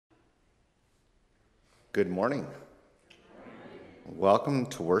Good morning. Welcome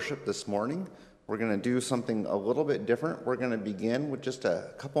to worship this morning. We're going to do something a little bit different. We're going to begin with just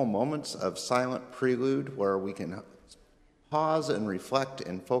a couple moments of silent prelude where we can pause and reflect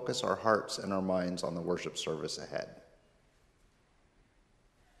and focus our hearts and our minds on the worship service ahead.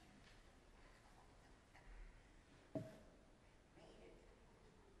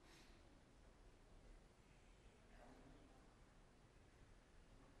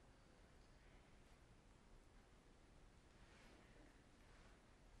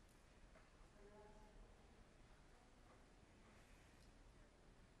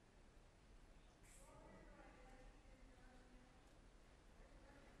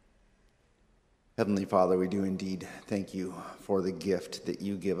 Heavenly Father, we do indeed thank you for the gift that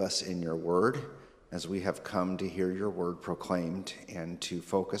you give us in your word as we have come to hear your word proclaimed and to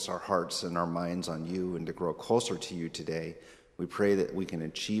focus our hearts and our minds on you and to grow closer to you today. We pray that we can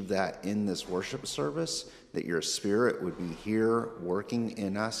achieve that in this worship service, that your Spirit would be here working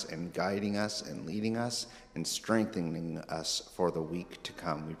in us and guiding us and leading us and strengthening us for the week to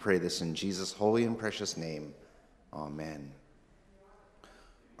come. We pray this in Jesus' holy and precious name. Amen.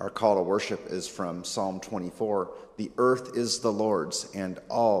 Our call to worship is from Psalm 24. The earth is the Lord's and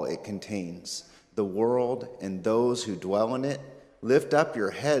all it contains, the world and those who dwell in it. Lift up your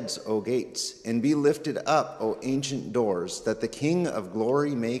heads, O gates, and be lifted up, O ancient doors, that the King of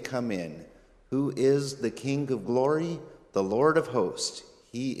glory may come in. Who is the King of glory? The Lord of hosts.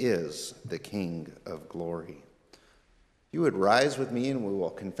 He is the King of glory. You would rise with me and we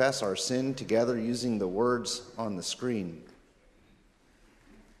will confess our sin together using the words on the screen.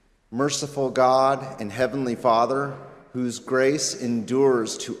 Merciful God and Heavenly Father, whose grace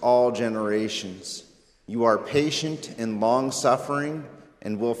endures to all generations, you are patient and long-suffering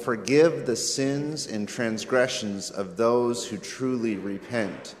and will forgive the sins and transgressions of those who truly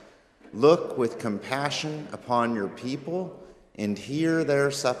repent. Look with compassion upon your people and hear their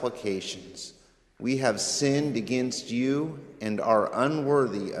supplications. We have sinned against you and are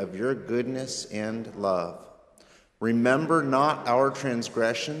unworthy of your goodness and love. Remember not our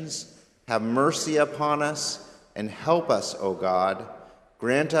transgressions. Have mercy upon us and help us, O God.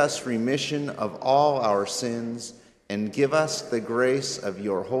 Grant us remission of all our sins and give us the grace of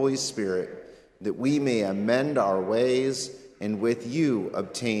your Holy Spirit, that we may amend our ways and with you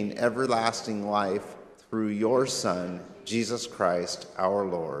obtain everlasting life through your Son, Jesus Christ, our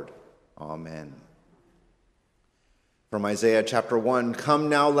Lord. Amen. From Isaiah chapter 1, come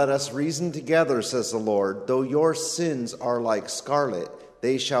now, let us reason together, says the Lord. Though your sins are like scarlet,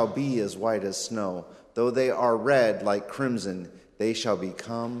 they shall be as white as snow. Though they are red like crimson, they shall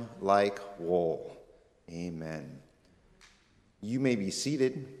become like wool. Amen. You may be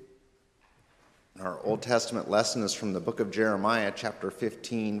seated. Our Old Testament lesson is from the book of Jeremiah, chapter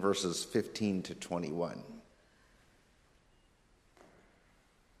 15, verses 15 to 21.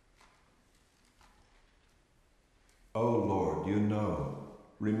 O Lord, you know,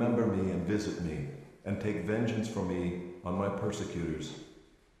 remember me and visit me, and take vengeance for me on my persecutors.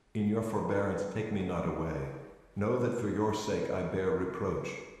 In your forbearance take me not away. Know that for your sake I bear reproach.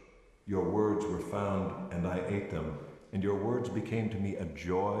 Your words were found, and I ate them, and your words became to me a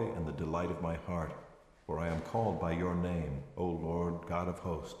joy and the delight of my heart, for I am called by your name, O Lord God of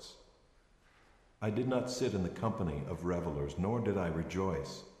hosts. I did not sit in the company of revelers, nor did I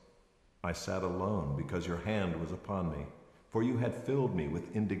rejoice. I sat alone because your hand was upon me, for you had filled me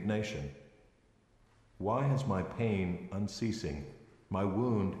with indignation. Why is my pain unceasing, my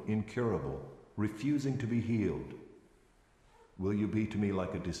wound incurable, refusing to be healed? Will you be to me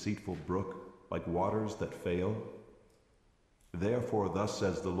like a deceitful brook, like waters that fail? Therefore thus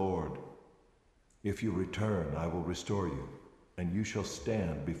says the Lord, if you return, I will restore you, and you shall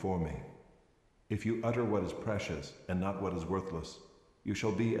stand before me. If you utter what is precious and not what is worthless, you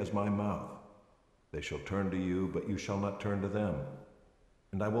shall be as my mouth. They shall turn to you, but you shall not turn to them.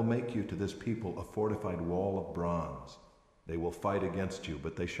 And I will make you to this people a fortified wall of bronze. They will fight against you,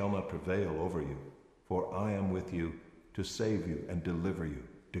 but they shall not prevail over you. For I am with you to save you and deliver you,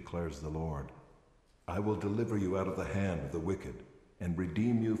 declares the Lord. I will deliver you out of the hand of the wicked, and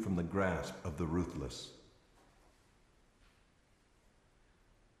redeem you from the grasp of the ruthless.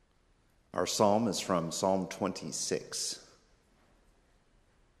 Our psalm is from Psalm 26.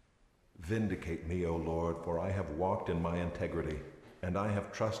 Vindicate me, O Lord, for I have walked in my integrity, and I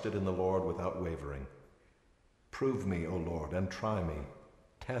have trusted in the Lord without wavering. Prove me, O Lord, and try me.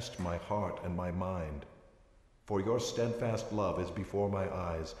 Test my heart and my mind. For your steadfast love is before my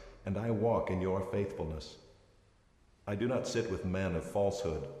eyes, and I walk in your faithfulness. I do not sit with men of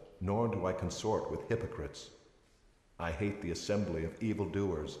falsehood, nor do I consort with hypocrites. I hate the assembly of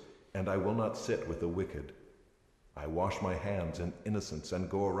evildoers, and I will not sit with the wicked. I wash my hands in innocence and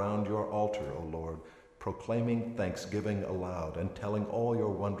go around your altar, O Lord, proclaiming thanksgiving aloud and telling all your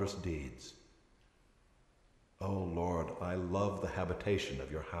wondrous deeds. O Lord, I love the habitation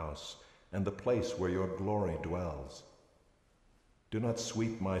of your house and the place where your glory dwells. Do not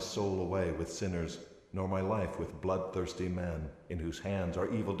sweep my soul away with sinners, nor my life with bloodthirsty men, in whose hands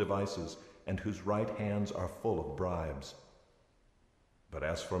are evil devices, and whose right hands are full of bribes. But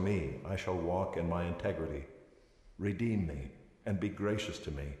as for me, I shall walk in my integrity. Redeem me, and be gracious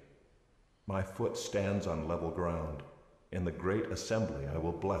to me. My foot stands on level ground. In the great assembly I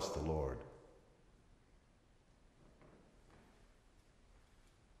will bless the Lord.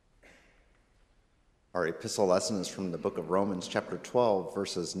 Our epistle lesson is from the book of Romans, chapter 12,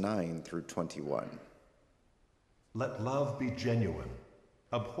 verses 9 through 21. Let love be genuine.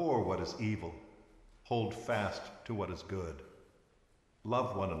 Abhor what is evil. Hold fast to what is good.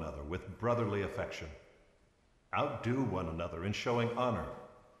 Love one another with brotherly affection. Outdo one another in showing honor.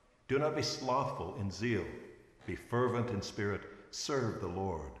 Do not be slothful in zeal. Be fervent in spirit. Serve the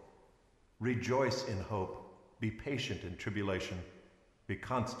Lord. Rejoice in hope. Be patient in tribulation. Be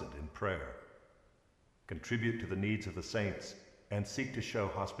constant in prayer. Contribute to the needs of the saints and seek to show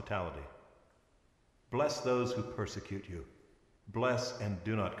hospitality. Bless those who persecute you. Bless and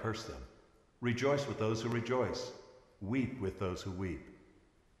do not curse them. Rejoice with those who rejoice. Weep with those who weep.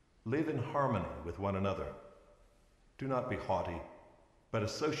 Live in harmony with one another. Do not be haughty, but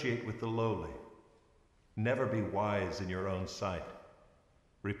associate with the lowly. Never be wise in your own sight.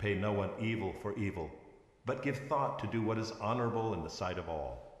 Repay no one evil for evil, but give thought to do what is honorable in the sight of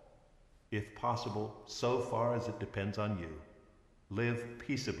all. If possible, so far as it depends on you, live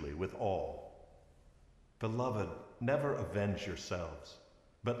peaceably with all. Beloved, never avenge yourselves,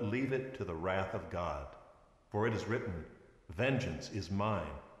 but leave it to the wrath of God. For it is written, "Vengeance is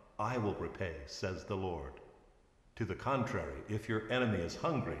mine, I will repay, says the Lord." To the contrary, if your enemy is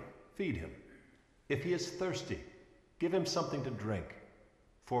hungry, feed him. If he is thirsty, give him something to drink,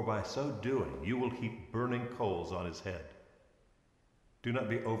 for by so doing you will heap burning coals on his head. Do not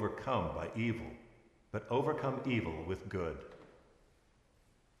be overcome by evil, but overcome evil with good.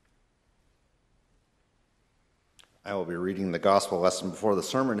 I will be reading the gospel lesson before the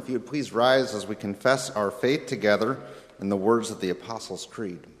sermon. If you would please rise as we confess our faith together in the words of the Apostles'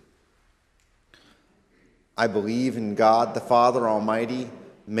 Creed. I believe in God, the Father Almighty,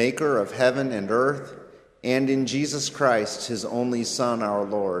 maker of heaven and earth, and in Jesus Christ, his only Son, our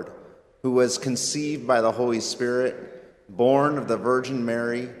Lord, who was conceived by the Holy Spirit, born of the Virgin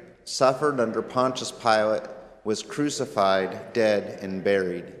Mary, suffered under Pontius Pilate, was crucified, dead, and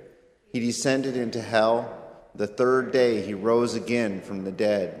buried. He descended into hell. The third day he rose again from the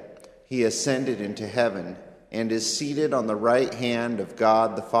dead. He ascended into heaven and is seated on the right hand of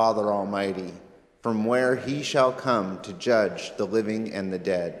God the Father Almighty, from where he shall come to judge the living and the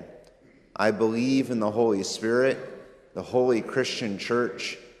dead. I believe in the Holy Spirit, the holy Christian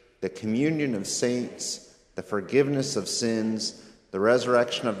church, the communion of saints, the forgiveness of sins, the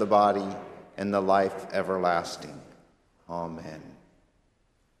resurrection of the body, and the life everlasting. Amen.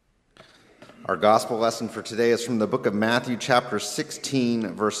 Our gospel lesson for today is from the book of Matthew, chapter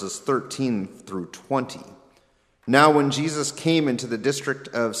 16, verses 13 through 20. Now when Jesus came into the district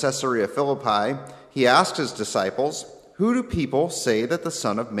of Caesarea Philippi, he asked his disciples, "Who do people say that the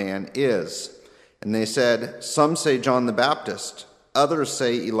Son of Man is?" And they said, "Some say John the Baptist, others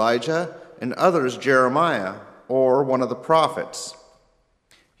say Elijah, and others Jeremiah, or one of the prophets."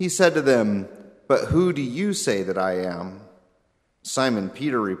 He said to them, "But who do you say that I am?" Simon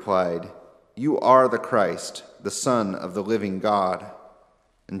Peter replied, "You are the Christ, the Son of the living God."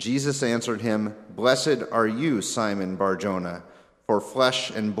 And Jesus answered him, "Blessed are you, Simon Bar-Jonah, for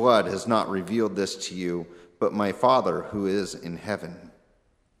flesh and blood has not revealed this to you, but my Father who is in heaven.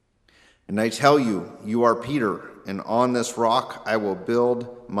 And I tell you, you are Peter, and on this rock I will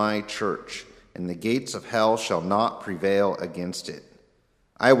build my church, and the gates of hell shall not prevail against it.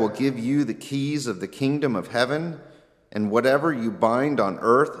 I will give you the keys of the kingdom of heaven, and whatever you bind on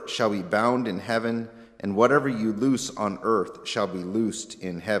earth shall be bound in heaven, and whatever you loose on earth shall be loosed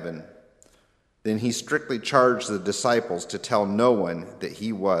in heaven." Then he strictly charged the disciples to tell no one that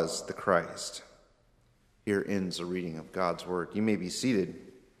he was the Christ. Here ends the reading of God's word. You may be seated.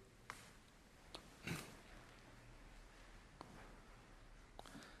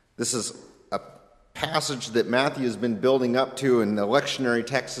 This is a passage that Matthew has been building up to, and the lectionary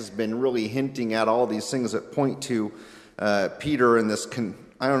text has been really hinting at all these things that point to Peter and this,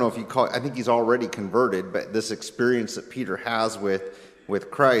 I don't know if you call it, I think he's already converted, but this experience that Peter has with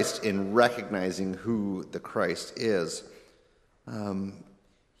Christ in recognizing who the Christ is.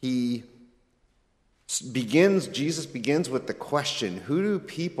 Jesus begins with the question, who do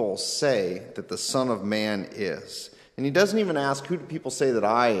people say that the Son of Man is? And he doesn't even ask, who do people say that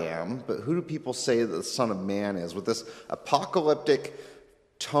I am, but who do people say that the Son of Man is? With this apocalyptic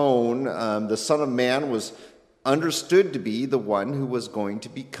tone, the Son of Man was understood to be the one who was going to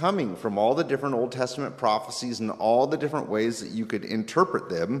be coming from all the different Old Testament prophecies and all the different ways that you could interpret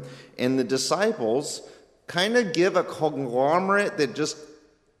them. And the disciples kind of give a conglomerate that just,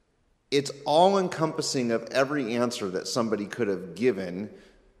 it's all-encompassing of every answer that somebody could have given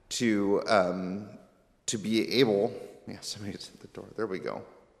to be able... Yeah, somebody's at the door. There we go.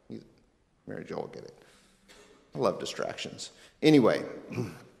 Mary Jo will get it. I love distractions. Anyway,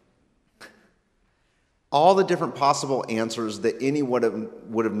 all the different possible answers that anyone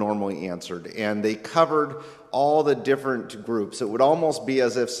would have normally answered, and they covered all the different groups. It would almost be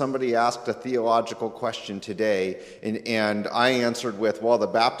as if somebody asked a theological question today, and I answered with, well, the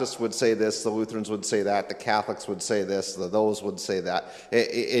Baptists would say this, the Lutherans would say that, the Catholics would say this, those would say that,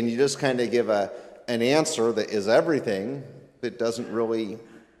 and you just kind of give an answer that is everything that doesn't really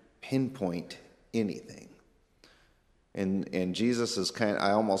pinpoint anything. And Jesus is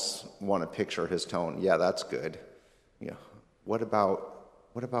I almost want to picture his tone. Yeah, that's good. You know, what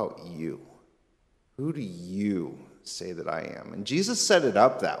about you? Who do you say that I am? And Jesus set it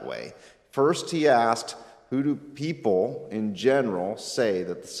up that way. First he asked, who do people in general say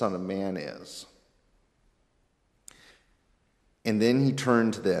that the Son of Man is? And then he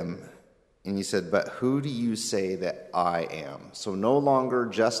turned to them and he said, but who do you say that I am? So no longer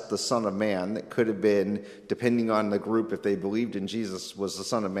just the Son of Man, that could have been, depending on the group, if they believed in Jesus was the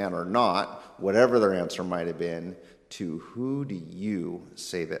Son of Man or not, whatever their answer might have been, to who do you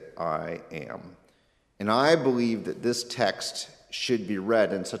say that I am? And I believe that this text should be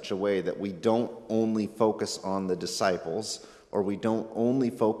read in such a way that we don't only focus on the disciples, or we don't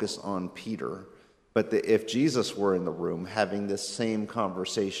only focus on Peter, but that if Jesus were in the room having this same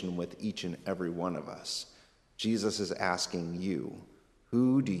conversation with each and every one of us, Jesus is asking you,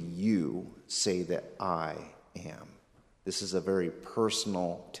 who do you say that I am? This is a very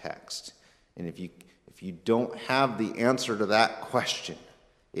personal text. And if you don't have the answer to that question,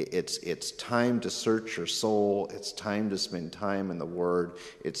 it's time to search your soul. It's time to spend time in the Word.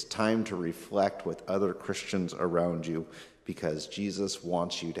 It's time to reflect with other Christians around you, because Jesus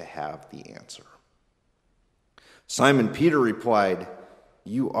wants you to have the answer. Simon Peter replied,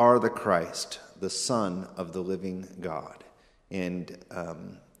 you are the Christ, the Son of the living God. And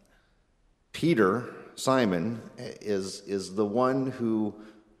Peter, Simon, is the one who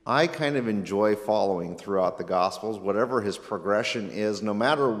I kind of enjoy following throughout the Gospels, whatever his progression is, no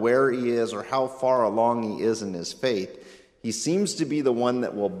matter where he is or how far along he is in his faith. He seems to be the one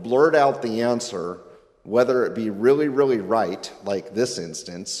that will blurt out the answer, whether it be really, really right, like this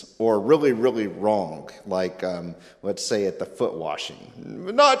instance, or really, really wrong, like, let's say at the foot washing.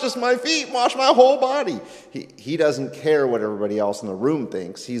 Not just my feet, wash my whole body. He doesn't care what everybody else in the room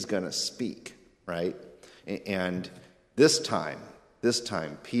thinks. He's going to speak, right? And this time,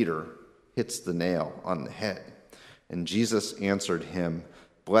 Peter hits the nail on the head. And Jesus answered him,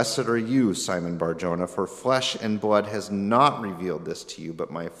 blessed are you, Simon Bar-Jonah, for flesh and blood has not revealed this to you,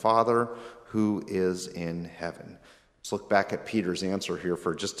 but my Father who is in heaven. Let's look back at Peter's answer here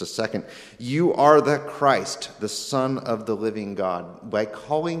for just a second. You are the Christ, the Son of the living God. By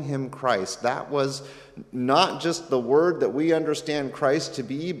calling him Christ, that was not just the word that we understand Christ to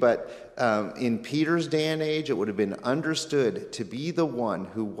be, but in Peter's day and age, it would have been understood to be the one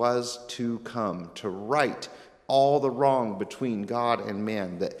who was to come to right all the wrong between God and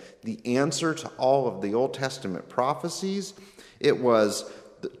man. That the answer to all of the Old Testament prophecies, it was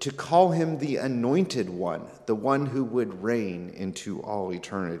to call him the anointed one, the one who would reign into all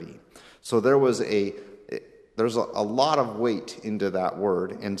eternity. So there's a lot of weight into that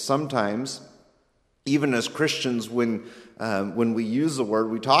word, and sometimes, even as Christians, when we use the word,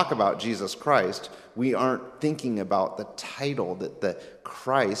 we talk about Jesus Christ, we aren't thinking about the title that the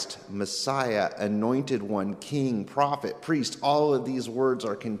Christ, Messiah, anointed one, king, prophet, priest, all of these words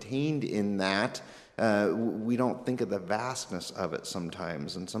are contained in that. We don't think of the vastness of it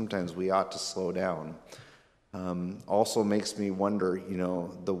sometimes, and sometimes we ought to slow down. Also makes me wonder,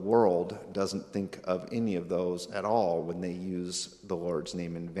 the world doesn't think of any of those at all when they use the Lord's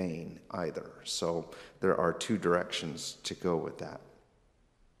name in vain either. So there are two directions to go with that.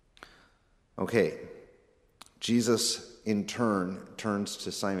 Okay, Jesus in turn turns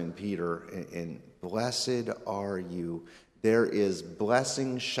to Simon Peter and blessed are you. There is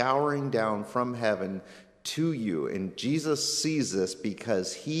blessing showering down from heaven to you. And Jesus sees this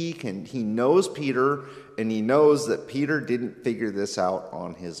because he knows Peter, and he knows that Peter didn't figure this out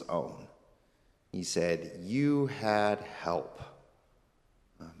on his own. He said, you had help.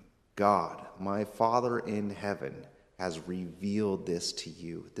 God, my Father in heaven, has revealed this to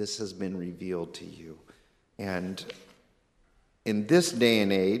you. This has been revealed to you. And in this day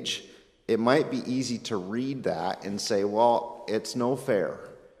and age, it might be easy to read that and say, well, it's no fair.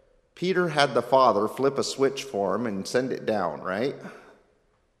 Peter had the Father flip a switch for him and send it down, right?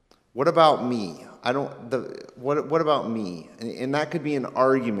 What about me? What about me? And that could be an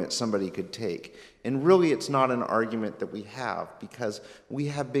argument somebody could take. And really, it's not an argument that we have, because we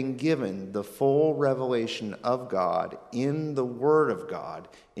have been given the full revelation of God in the Word of God,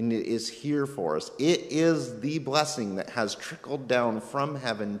 and it is here for us. It is the blessing that has trickled down from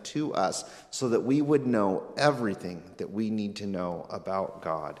heaven to us so that we would know everything that we need to know about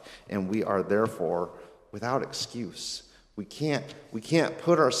God. And we are therefore without excuse. We can't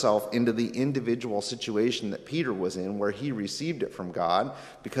put ourselves into the individual situation that Peter was in, where he received it from God,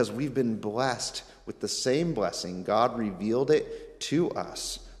 because we've been blessed with the same blessing. God revealed it to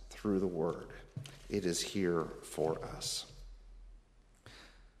us through the Word. It is here for us.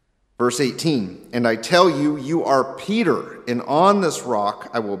 Verse 18, and I tell you, you are Peter, and on this rock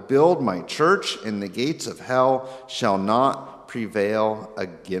I will build my church, and the gates of hell shall not prevail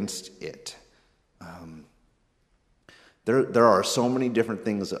against it. There are so many different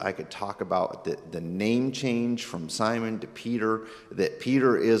things that I could talk about. The name change from Simon to Peter, that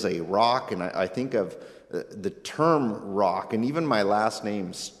Peter is a rock, and I think of the term rock, and even my last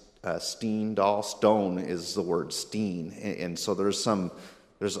name, Steendahl, stone, is the word Steen. And so there's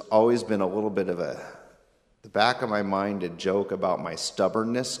always been a little bit of the back of my mind, a joke about my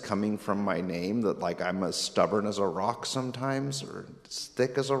stubbornness coming from my name, that like I'm as stubborn as a rock sometimes, or as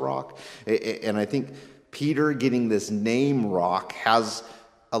thick as a rock. And I think Peter getting this name rock has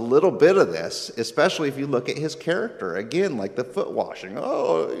a little bit of this, especially if you look at his character. Again, like the foot washing.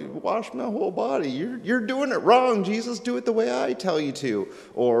 Oh, you wash my whole body. You're doing it wrong. Jesus, do it the way I tell you to.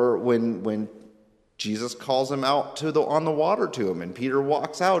 Or when Jesus calls him out on the water to him, and Peter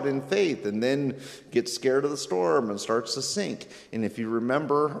walks out in faith and then gets scared of the storm and starts to sink. And if you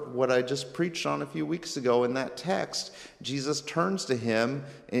remember what I just preached on a few weeks ago in that text, Jesus turns to him,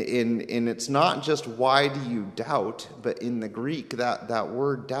 and it's not just why do you doubt, but in the Greek that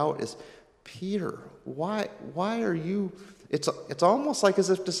word doubt is, Peter, why are you... It's almost like as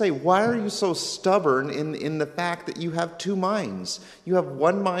if to say, why are you so stubborn in the fact that you have two minds? You have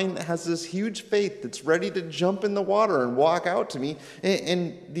one mind that has this huge faith that's ready to jump in the water and walk out to me,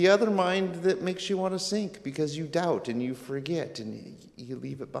 and the other mind that makes you want to sink because you doubt and you forget and you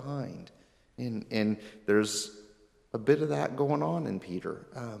leave it behind. And there's a bit of that going on in Peter.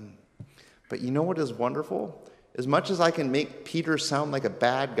 But you know what is wonderful? As much as I can make Peter sound like a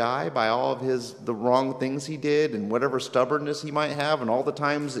bad guy by all of the wrong things he did and whatever stubbornness he might have and all the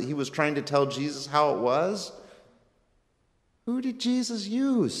times that he was trying to tell Jesus how it was, who did Jesus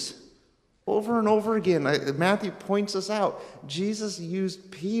use? Over and over again, Matthew points us out. Jesus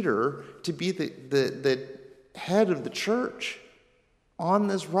used Peter to be the head of the church. On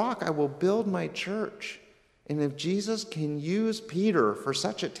this rock I will build my church. And if Jesus can use Peter for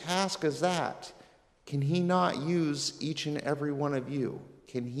such a task as that, can he not use each and every one of you?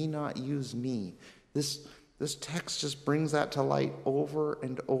 Can he not use me? This text just brings that to light over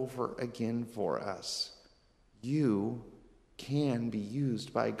and over again for us. You can be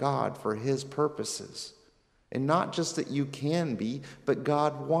used by God for his purposes. And not just that you can be, but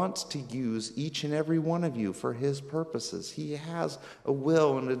God wants to use each and every one of you for his purposes. He has a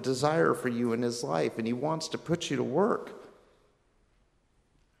will and a desire for you in his life, and he wants to put you to work.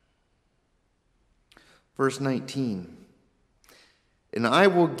 Verse 19, and I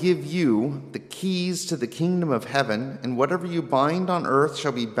will give you the keys to the kingdom of heaven, and whatever you bind on earth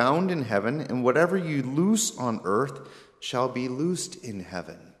shall be bound in heaven, and whatever you loose on earth shall be loosed in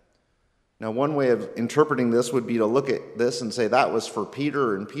heaven. Now, one way of interpreting this would be to look at this and say that was for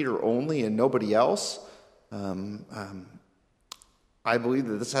Peter and Peter only and nobody else. I believe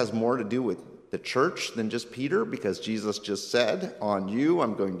that this has more to do with the church than just Peter, because Jesus just said, on you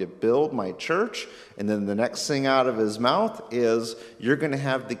I'm going to build my church. And then the next thing out of his mouth is, you're going to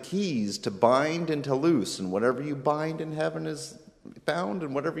have the keys to bind and to loose. And whatever you bind in heaven is bound,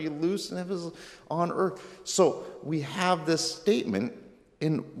 and whatever you loose in heaven is on earth. So we have this statement,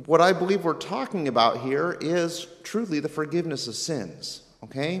 and what I believe we're talking about here is truly the forgiveness of sins.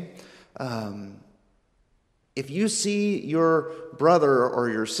 Okay? If you see your brother or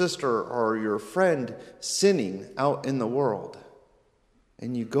your sister or your friend sinning out in the world,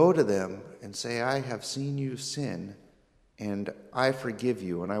 and you go to them and say, I have seen you sin, and I forgive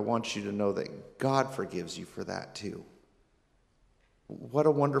you, and I want you to know that God forgives you for that too. What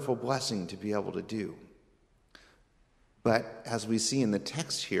a wonderful blessing to be able to do. But as we see in the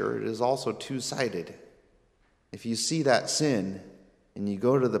text here, it is also two-sided. If you see that sin and you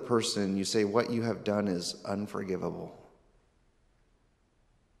go to the person and you say, what you have done is unforgivable,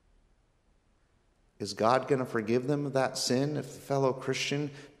 is God going to forgive them of that sin if the fellow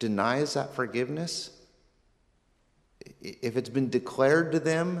Christian denies that forgiveness? If it's been declared to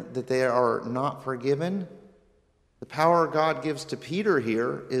them that they are not forgiven, the power God gives to Peter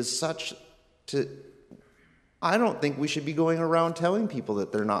here is such to, I don't think we should be going around telling people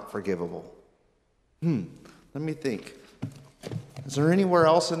that they're not forgivable. Let me think. Is there anywhere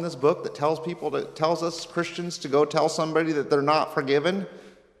else in this book that tells us Christians to go tell somebody that they're not forgiven?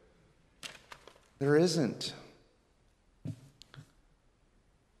 There isn't.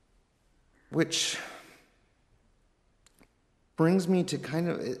 Which brings me to kind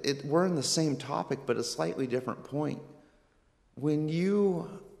of, we're in the same topic, but a slightly different point. When you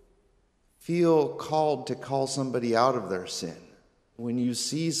feel called to call somebody out of their sin, when you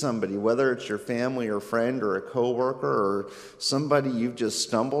see somebody, whether it's your family or friend or a coworker or somebody you've just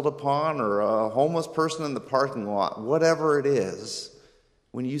stumbled upon or a homeless person in the parking lot, whatever it is,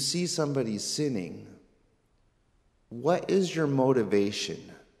 when you see somebody sinning, what is your motivation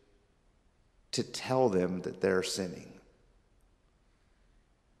to tell them that they're sinning?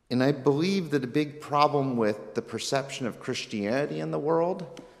 And I believe that a big problem with the perception of Christianity in the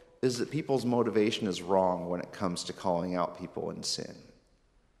world is that people's motivation is wrong when it comes to calling out people in sin.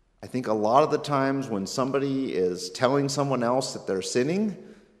 I think a lot of the times when somebody is telling someone else that they're sinning,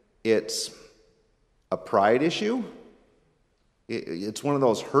 it's a pride issue. It's one of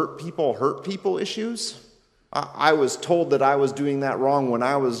those hurt people issues. I was told that I was doing that wrong when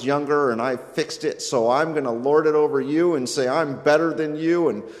I was younger and I fixed it, so I'm going to lord it over you and say I'm better than you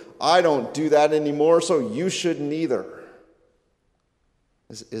and I don't do that anymore, so you shouldn't either.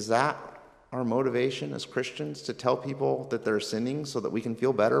 Is that our motivation as Christians, to tell people that they're sinning so that we can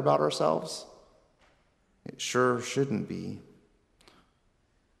feel better about ourselves? It sure shouldn't be.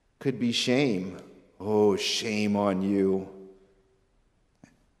 Could be shame. Oh, shame on you.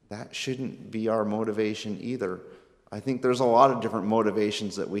 That shouldn't be our motivation either. I think there's a lot of different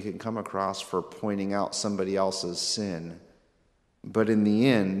motivations that we can come across for pointing out somebody else's sin. But in the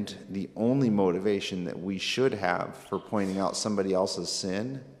end, the only motivation that we should have for pointing out somebody else's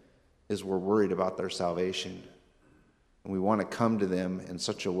sin is we're worried about their salvation. And we want to come to them in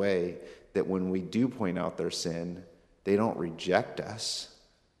such a way that when we do point out their sin, they don't reject us,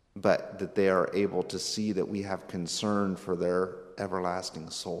 but that they are able to see that we have concern for their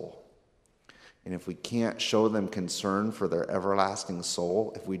everlasting soul. And if we can't show them concern for their everlasting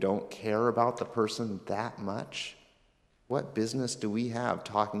soul, if we don't care about the person that much, what business do we have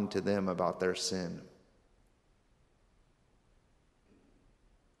talking to them about their sin?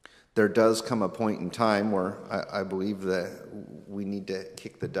 There does come a point in time where I believe that we need to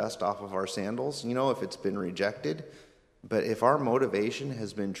kick the dust off of our sandals, if it's been rejected. But if our motivation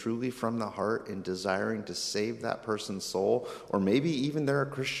has been truly from the heart in desiring to save that person's soul, or maybe even they're a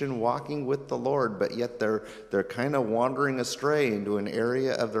Christian walking with the Lord, but yet they're kind of wandering astray into an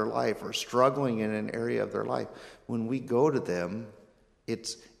area of their life or struggling in an area of their life, when we go to them,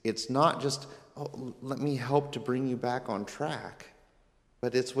 it's not just, oh, let me help to bring you back on track,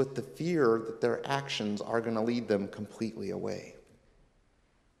 but it's with the fear that their actions are going to lead them completely away.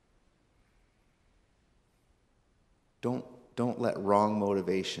 Don't let wrong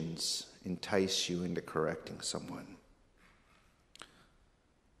motivations entice you into correcting someone.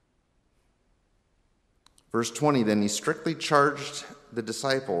 Verse 20, then he strictly charged the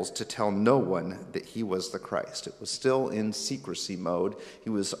disciples to tell no one that he was the Christ. It was still in secrecy mode. He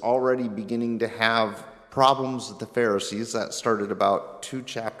was already beginning to have problems with the Pharisees. That started about 2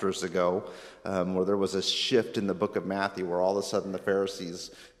 chapters ago, where there was a shift in the book of Matthew where all of a sudden the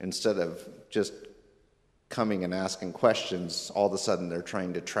Pharisees, instead of just coming and asking questions, all of a sudden they're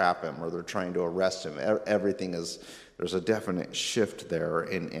trying to trap him or they're trying to arrest him. Everything is, there's a definite shift there,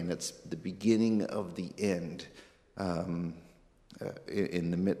 and it's the beginning of the end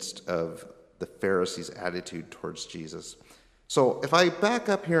in the midst of the Pharisees' attitude towards Jesus. So if I back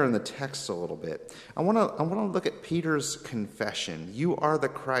up here in the text a little bit, I want to look at Peter's confession. You are the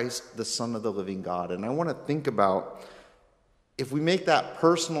Christ, the Son of the living God. And I want to think about, if we make that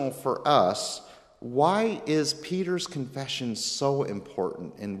personal for us, why is Peter's confession so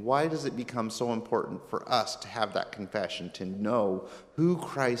important? And why does it become so important for us to have that confession, to know who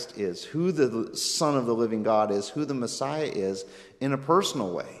Christ is, who the Son of the living God is, who the Messiah is, in a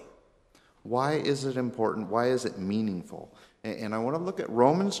personal way? Why is it important? Why is it meaningful? And I want to look at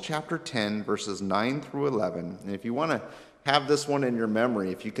Romans chapter 10, verses 9 through 11. And if you want to have this one in your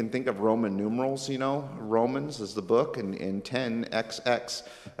memory, if you can think of Roman numerals, Romans is the book, and 10,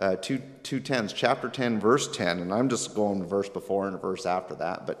 XX, two tens, chapter 10, verse 10. And I'm just going verse before and verse after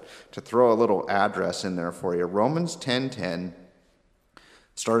that, but to throw a little address in there for you. Romans 10:10.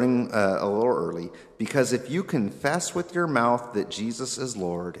 Starting a little early, because if you confess with your mouth that Jesus is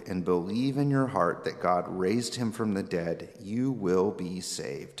Lord and believe in your heart that God raised him from the dead, you will be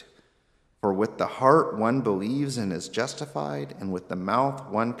saved. For with the heart one believes and is justified, and with the mouth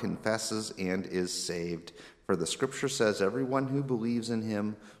one confesses and is saved. For the scripture says, everyone who believes in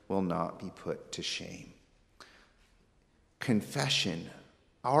him will not be put to shame. Confession,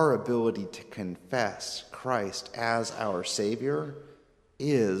 our ability to confess Christ as our Savior,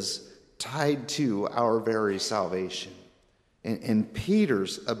 is tied to our very salvation. And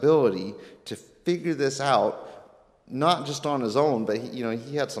Peter's ability to figure this out, not just on his own, but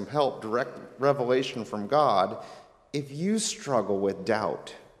he had some help, direct revelation from God. If you struggle with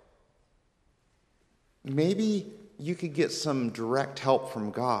doubt, maybe you could get some direct help from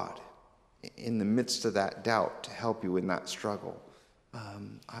God in the midst of that doubt to help you in that struggle.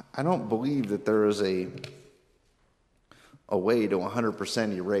 I don't believe that there is a way to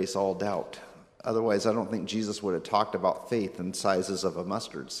 100% erase all doubt. Otherwise, I don't think Jesus would have talked about faith in sizes of a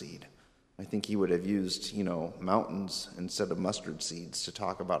mustard seed. I think he would have used, mountains instead of mustard seeds to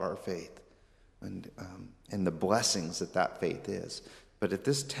talk about our faith and the blessings that faith is. But if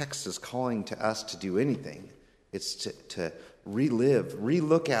this text is calling to us to do anything, it's to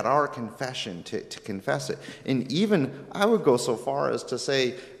relook at our confession, to confess it. And even, I would go so far as to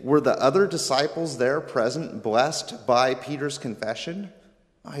say, were the other disciples there present blessed by Peter's confession?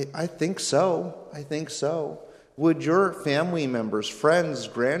 I think so. I think so. Would your family members, friends,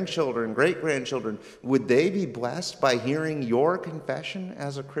 grandchildren, great-grandchildren, would they be blessed by hearing your confession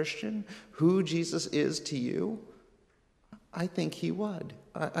as a Christian, who Jesus is to you? I think he would.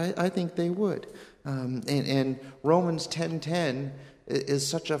 I think they would. And Romans 10:10 is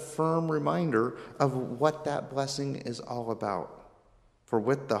such a firm reminder of what that blessing is all about. For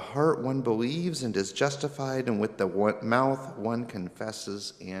with the heart one believes and is justified, and with the mouth one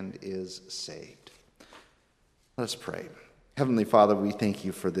confesses and is saved. Let's pray. Heavenly Father, we thank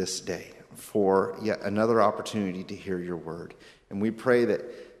you for this day, for yet another opportunity to hear your word. And we pray that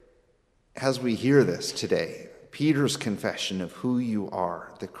as we hear this today, Peter's confession of who you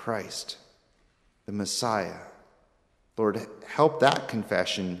are, the Christ, the Messiah, Lord, help that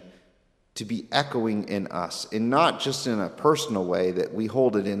confession to be echoing in us, and not just in a personal way that we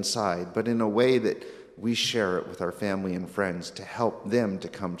hold it inside, but in a way that we share it with our family and friends to help them to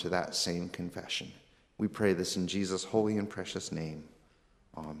come to that same confession. We pray this in Jesus' holy and precious name.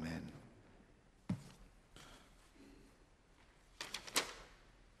 Amen.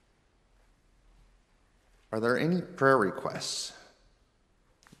 Are there any prayer requests?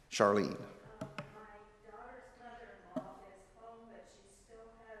 Charlene. My daughter's mother-in-law is home, but she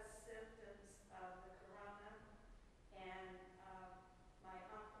still has symptoms of the corona, and my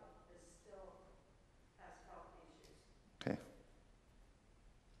uncle still has health issues. Okay. I'd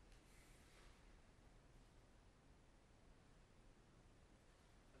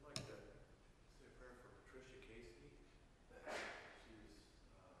like to say a prayer for Patricia Casey. She got cancer.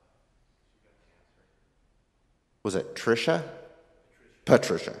 Was it Trisha?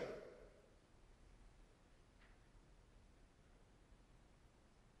 Patricia.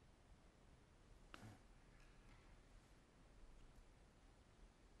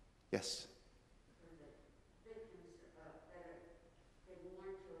 Yes. For the victims that have been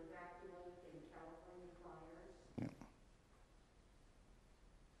warned to evacuate in California fires. Yeah.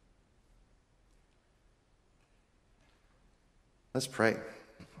 Let's pray.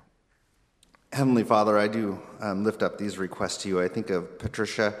 Heavenly Father, I do lift up these requests to you. I think of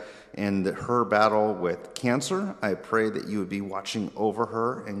Patricia and her battle with cancer. I pray that you would be watching over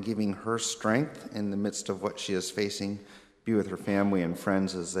her and giving her strength in the midst of what she is facing. Be with her family and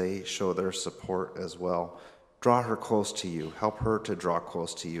friends as they show their support as well. Draw her close to you. Help her to draw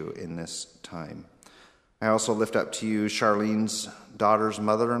close to you in this time. I also lift up to you Charlene's daughter's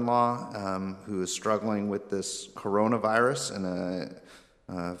mother-in-law, who is struggling with this coronavirus in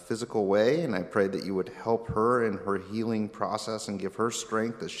a physical way, and I pray that you would help her in her healing process and give her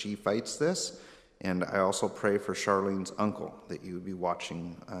strength as she fights this. And I also pray for Charlene's uncle, that you would be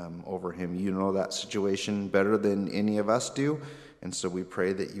watching over him. You know that situation better than any of us do, and so we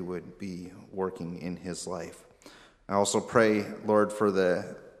pray that you would be working in his life. I also pray, Lord,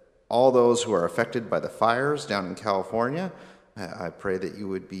 for all those who are affected by the fires down in California. I pray that you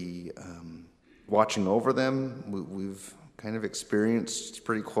would be watching over them. We've kind of experienced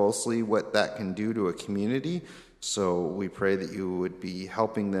pretty closely what that can do to a community. So we pray that you would be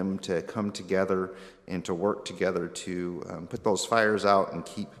helping them to come together and to work together to put those fires out and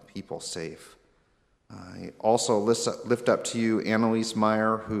keep people safe. I also lift up to you Annalise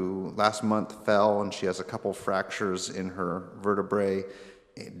Meyer, who last month fell, and she has a couple fractures in her vertebrae,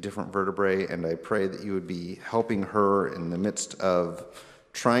 different vertebrae, and I pray that you would be helping her in the midst of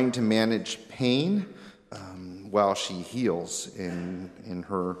trying to manage pain while she heals in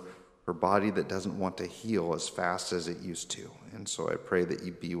her body that doesn't want to heal as fast as it used to. And so I pray that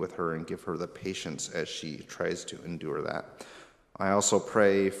you be with her and give her the patience as she tries to endure that. I also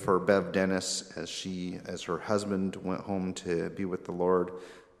pray for Bev Dennis as her husband went home to be with the Lord.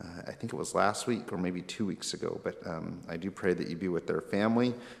 I think it was last week or maybe 2 weeks ago, but I do pray that you be with their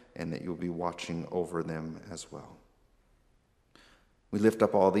family and that you'll be watching over them as well. We lift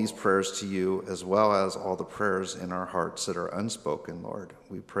up all these prayers to you, as well as all the prayers in our hearts that are unspoken, Lord.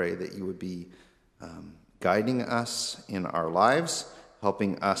 We pray that you would be guiding us in our lives,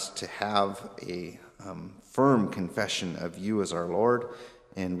 helping us to have a firm confession of you as our Lord,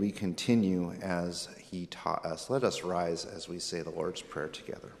 and we continue as he taught us. Let us rise as we say the Lord's Prayer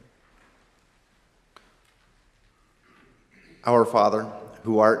together. Our Father,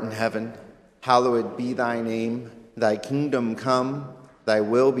 who art in heaven, hallowed be thy name. Thy kingdom come, thy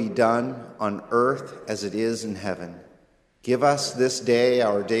will be done on earth as it is in heaven. Give us this day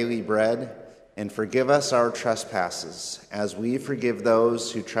our daily bread, and forgive us our trespasses, as we forgive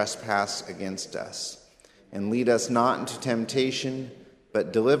those who trespass against us. And lead us not into temptation,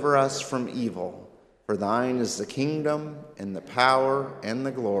 but deliver us from evil. For thine is the kingdom, and the power, and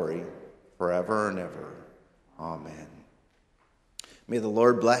the glory, forever and ever. Amen. May the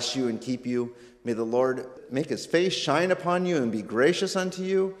Lord bless you and keep you. May the Lord make his face shine upon you and be gracious unto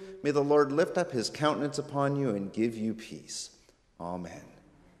you. May the Lord lift up his countenance upon you and give you peace. Amen.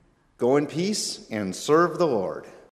 Go in peace and serve the Lord.